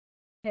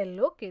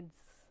Hello kids.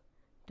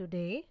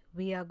 Today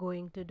we are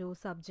going to do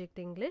subject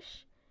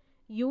English,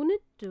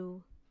 Unit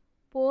 2,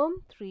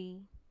 Poem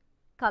 3,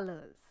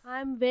 Colors.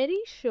 I am very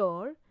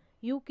sure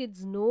you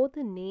kids know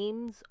the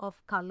names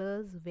of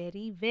colors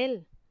very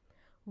well.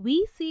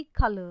 We see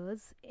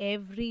colors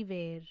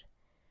everywhere.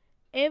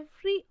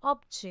 Every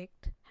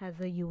object has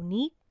a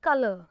unique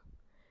color.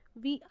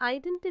 We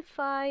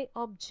identify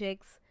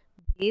objects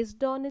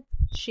based on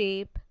its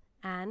shape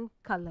and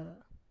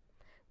color.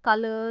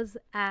 Colors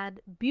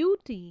add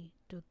beauty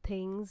to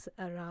things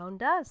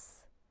around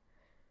us.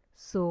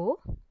 So,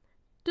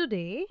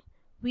 today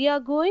we are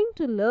going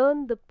to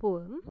learn the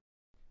poem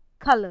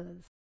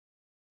Colors.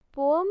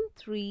 Poem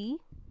 3,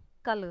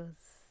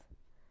 Colors.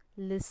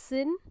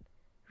 Listen,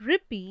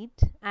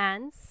 repeat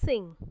and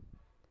sing.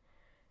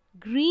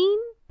 Green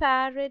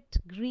parrot,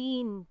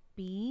 green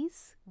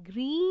peas,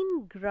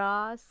 green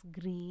grass,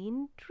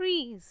 green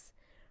trees.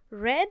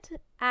 Red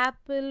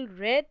apple,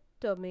 red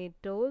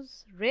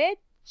tomatoes, red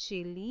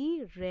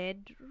chili,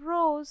 red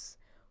rose,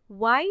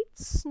 white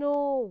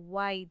snow,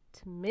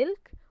 white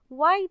milk,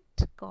 white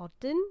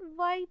cotton,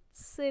 white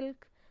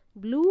silk,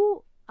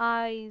 blue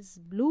eyes,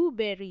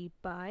 blueberry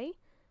pie,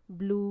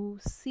 blue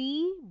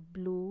sea,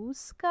 blue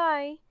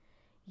sky,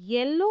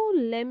 yellow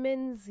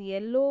lemons,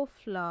 yellow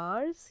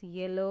flowers,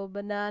 yellow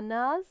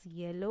bananas,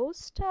 yellow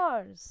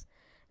stars.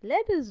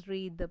 Let us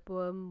read the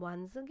poem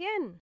once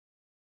again.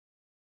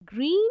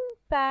 Green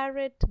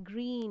parrot,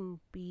 green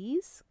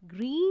peas,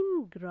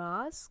 green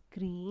grass,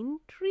 green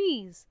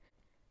trees.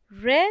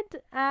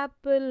 Red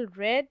apple,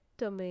 red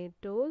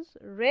tomatoes,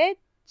 red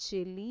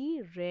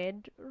chili,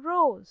 red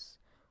rose.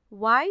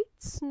 White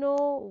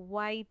snow,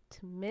 white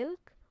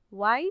milk,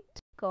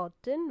 white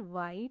cotton,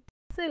 white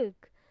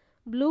silk.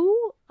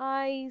 Blue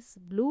eyes,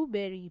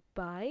 blueberry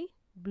pie,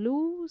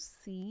 blue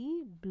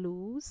sea,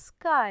 blue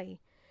sky.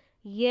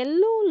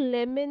 Yellow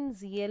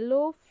lemons,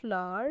 yellow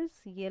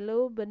flowers,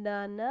 yellow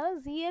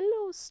bananas,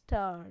 yellow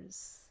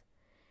stars.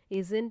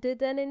 Isn't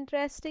it an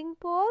interesting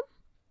poem?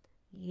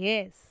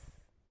 Yes.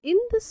 In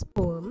this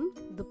poem,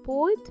 the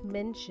poet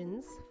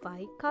mentions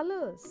 5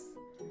 colors.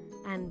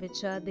 And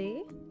which are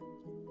they?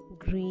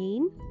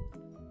 Green,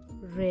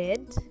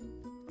 red,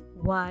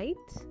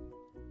 white,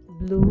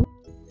 blue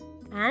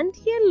and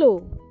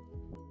yellow.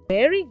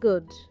 Very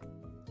good.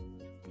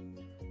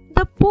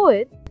 The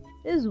poet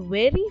is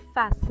very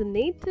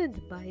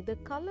fascinated by the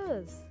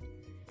colors.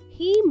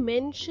 He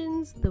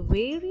mentions the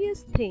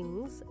various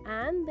things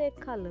and their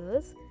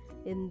colors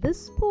in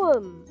this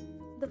poem.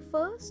 The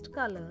first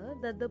color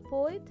that the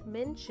poet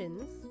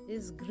mentions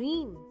is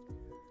green.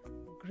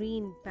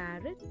 Green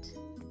parrot,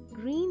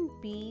 green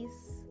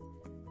peas,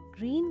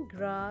 green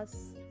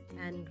grass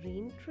and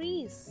green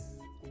trees.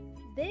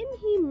 Then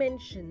he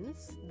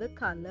mentions the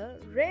color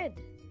red.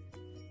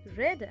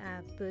 Red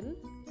apple,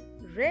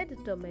 red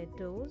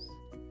tomatoes,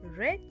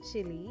 red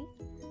chili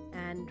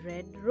and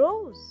red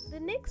rose. The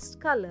next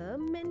color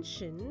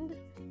mentioned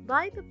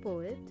by the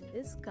poet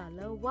is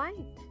color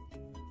white.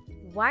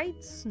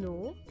 White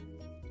snow,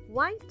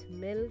 white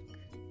milk,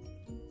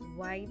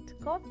 white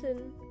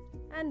cotton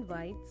and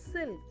white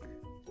silk.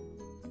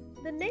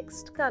 The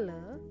next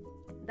color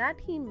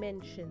that he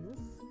mentions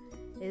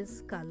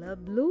is color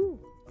blue.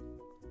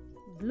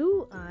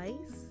 Blue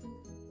eyes,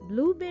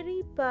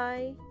 blueberry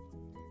pie,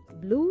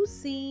 blue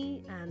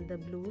sea and the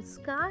blue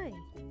sky.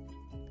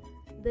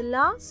 The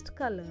last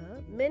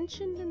color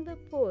mentioned in the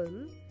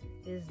poem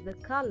is the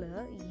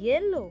color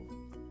yellow.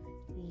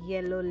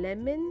 Yellow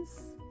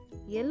lemons,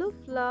 yellow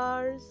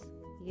flowers,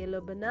 yellow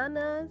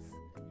bananas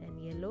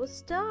and yellow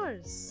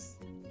stars.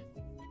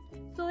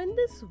 So in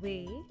this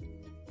way,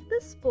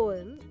 this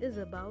poem is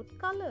about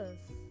colors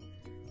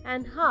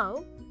and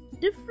how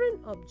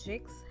different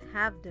objects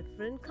have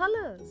different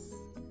colors.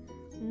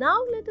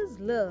 Now let us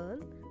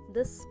learn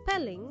the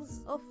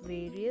spellings of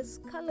various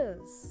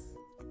colors.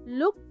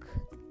 Look,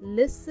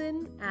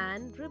 listen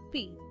and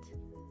repeat.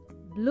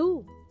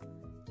 Blue,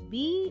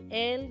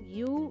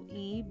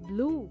 B-L-U-E,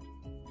 blue.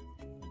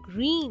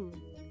 Green,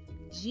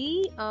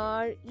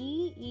 G-R-E-E-N,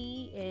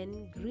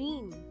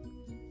 green.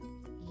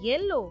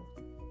 Yellow,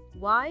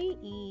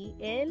 Y-E-L-L-O-W,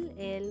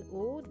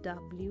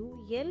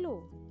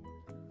 yellow.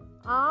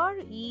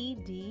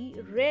 R-E-D,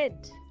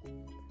 red.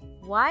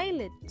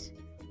 Violet,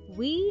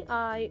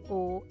 V-I-O-L-E-T,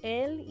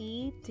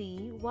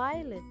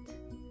 violet.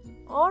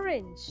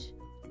 Orange,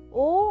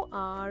 O-R-A-N-G-E,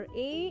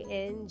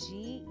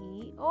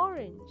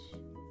 orange.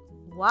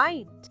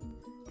 White,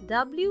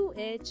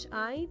 W-H-I-T-E,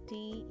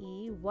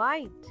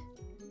 white.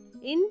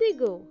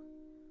 Indigo,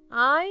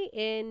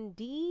 I-N-D-I-G-O,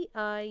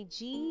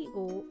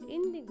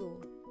 indigo.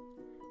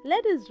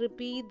 Let us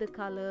repeat the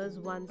colors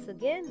once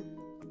again.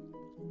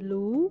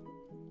 Blue,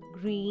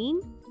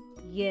 green,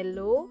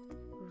 yellow,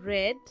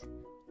 red,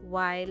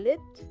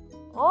 violet,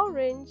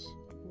 orange,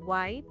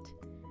 white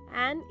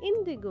and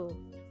indigo.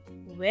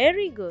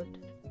 Very good.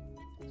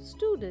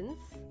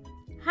 Students,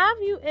 have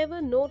you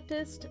ever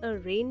noticed a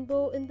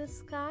rainbow in the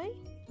sky?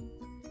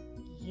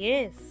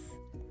 Yes,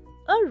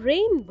 a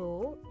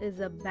rainbow is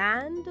a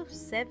band of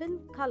 7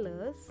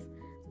 colors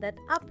that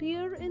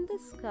appear in the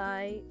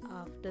sky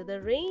after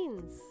the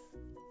rains.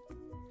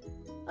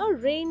 A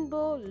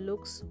rainbow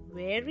looks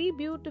very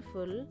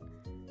beautiful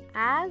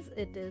as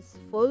it is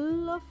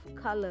full of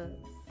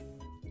colors.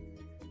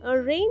 A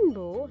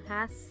rainbow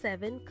has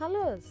 7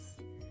 colors.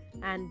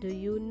 And do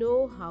you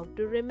know how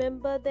to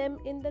remember them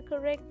in the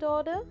correct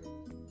order?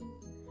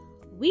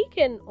 We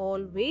can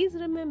always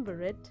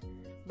remember it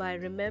by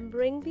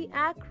remembering the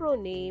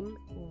acronym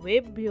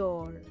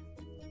VIBGYOR.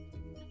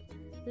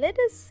 Let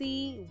us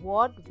see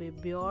what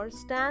VIBGYOR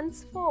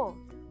stands for.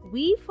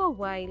 V for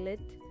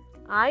violet,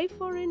 I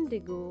for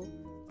indigo,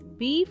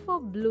 B for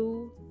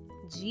blue,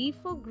 G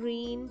for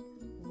green,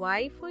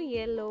 Y for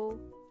yellow,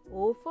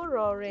 O for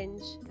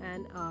orange,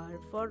 and R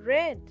for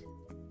red.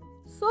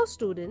 So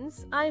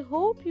students, I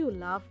hope you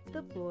loved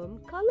the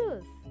poem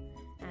Colors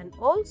and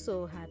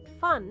also had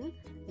fun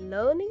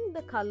learning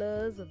the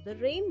colors of the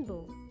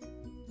rainbow.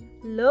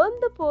 Learn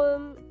the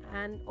poem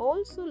and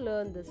also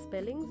learn the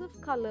spellings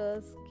of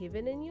colors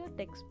given in your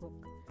textbook.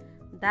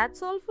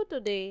 That's all for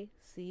today.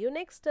 See you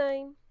next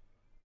time.